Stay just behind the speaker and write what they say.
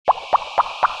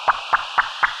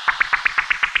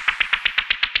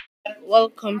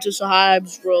Welcome to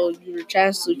Sahab's World, your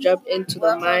chance to jump into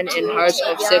the mind and hearts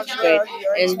of sixth grade.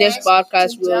 In this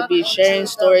podcast, we'll be sharing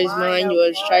stories behind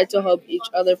yours, try to help each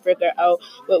other figure out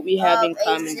what we have in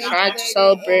common, try to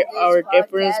celebrate our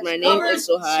difference. My name is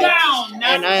Sohai,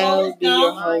 and I'll be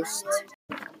your host.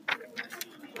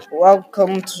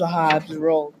 Welcome to Sahab's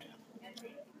World.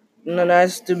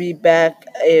 Nice to be back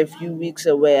a few weeks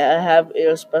away. I have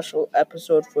a special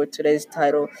episode for today's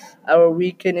title, Our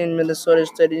Weekend in Minnesota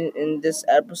Studying. In this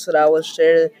episode, I will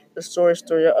share the story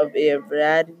of a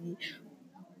variety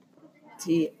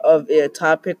of a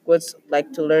topic, what's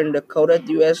like to learn Dakota,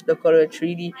 the U.S. Dakota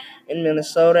Treaty in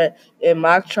Minnesota, a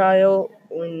mock trial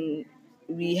when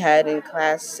we had in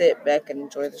class. Sit back and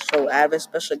enjoy the show. I have a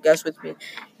special guest with me.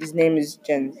 His name is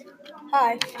Jen.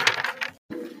 Hi.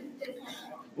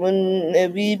 When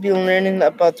we've been learning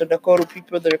about the Dakota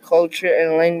people, their culture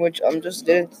and language, I'm just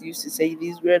getting used to say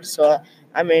these words, so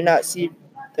I may not see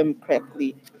them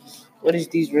correctly. What does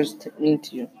these words mean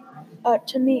to you?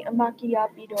 To me,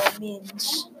 Amakiapido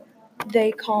means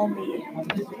they call me.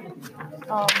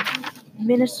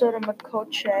 Minnesota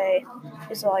Makoche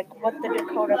is like what the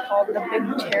Dakota called the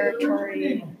big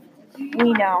territory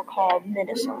we now call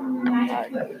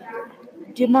Minnesota.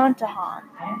 Dimantahan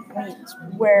means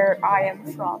where I am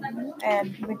from,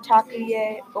 and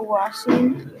Mitakuye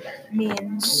Owasin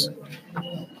means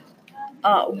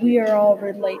we are all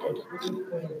related.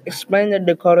 Explain the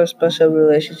Dakota special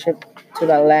relationship to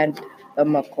the land of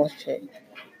Makoche.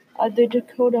 The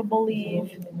Dakota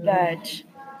believe that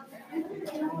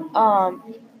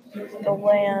the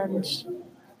land,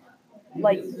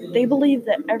 like they believe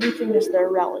that everything is their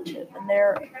relative and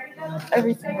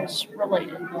everything is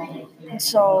related. And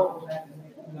so,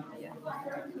 yeah.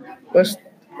 What's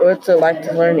what's it like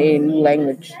to learn a new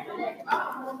language?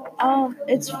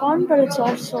 It's fun, but it's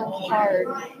also hard.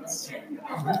 It's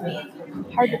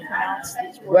hard to pronounce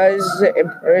these Why words. is it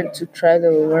important to try to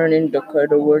learn in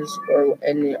Dakota words or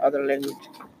any other language?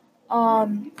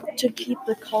 To keep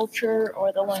the culture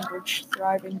or the language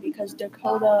thriving, because the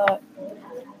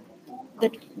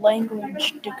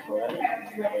language Dakota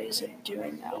really isn't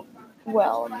doing that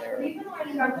well, and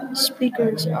their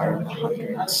speakers are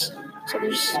hundreds, so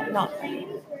there's not many.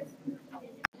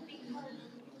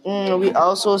 We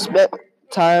also spent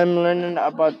time learning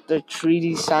about the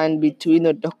treaty signed between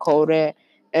the Dakota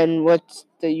and what's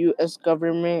the U.S.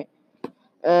 government.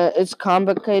 It's a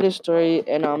complicated story,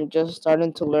 and I'm just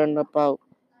starting to learn about.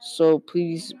 So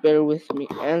please bear with me.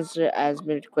 Answer as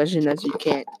many questions as you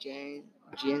can,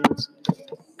 Jens.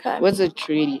 Okay. What's a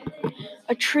treaty?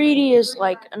 A treaty is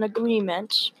like an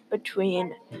agreement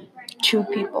between two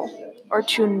people or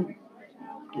two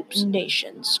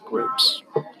nations, groups.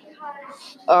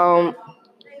 Um,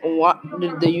 what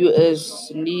did the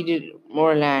U.S. needed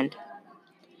more land?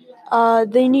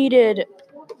 They needed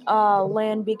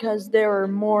land because there were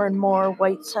more and more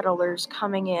white settlers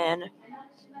coming in,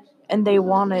 and they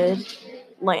wanted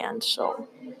land. So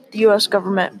the U.S.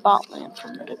 government bought land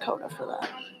from the Dakota for that.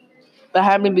 What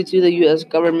happened between the U.S.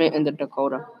 government and the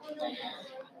Dakota?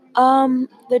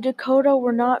 The Dakota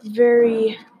were not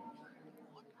very.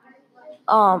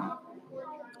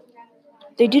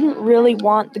 They didn't really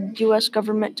want the U.S.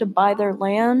 government to buy their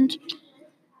land,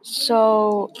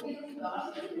 so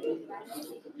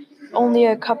only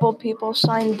a couple people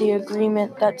signed the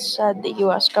agreement that said the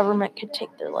U.S. government could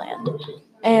take their land.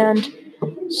 And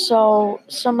so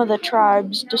some of the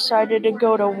tribes decided to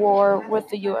go to war with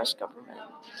the U.S. government.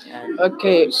 And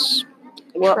Okay, it was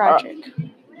what are tragic.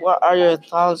 what are your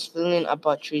thoughts, feeling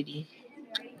about treaty?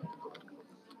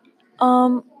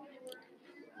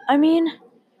 I mean,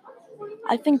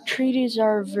 I think treaties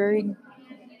are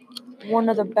one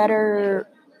of the better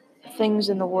things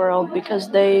in the world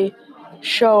because they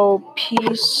show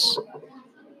peace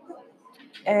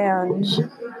and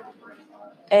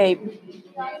a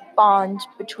bond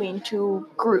between two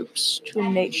groups,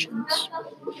 two nations.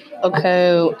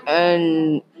 Okay,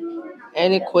 and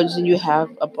any question you have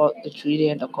about the treaty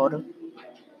in Dakota?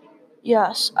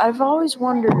 Yes, I've always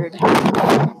wondered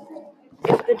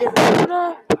if the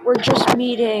Dakota were just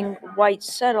meeting white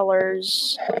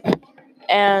settlers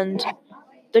and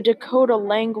the Dakota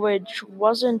language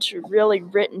wasn't really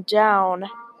written down,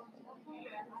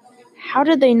 how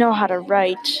did they know how to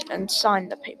write and sign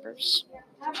the papers?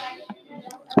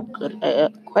 Good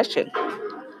question.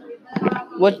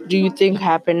 What do you think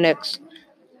happened next?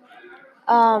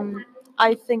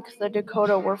 I think the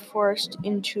Dakota were forced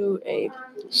into a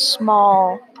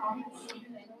small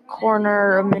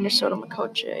corner of Minnesota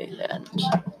Makoche, and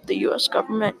the U.S.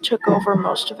 government took over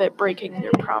most of it, breaking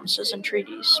their promises and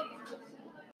treaties.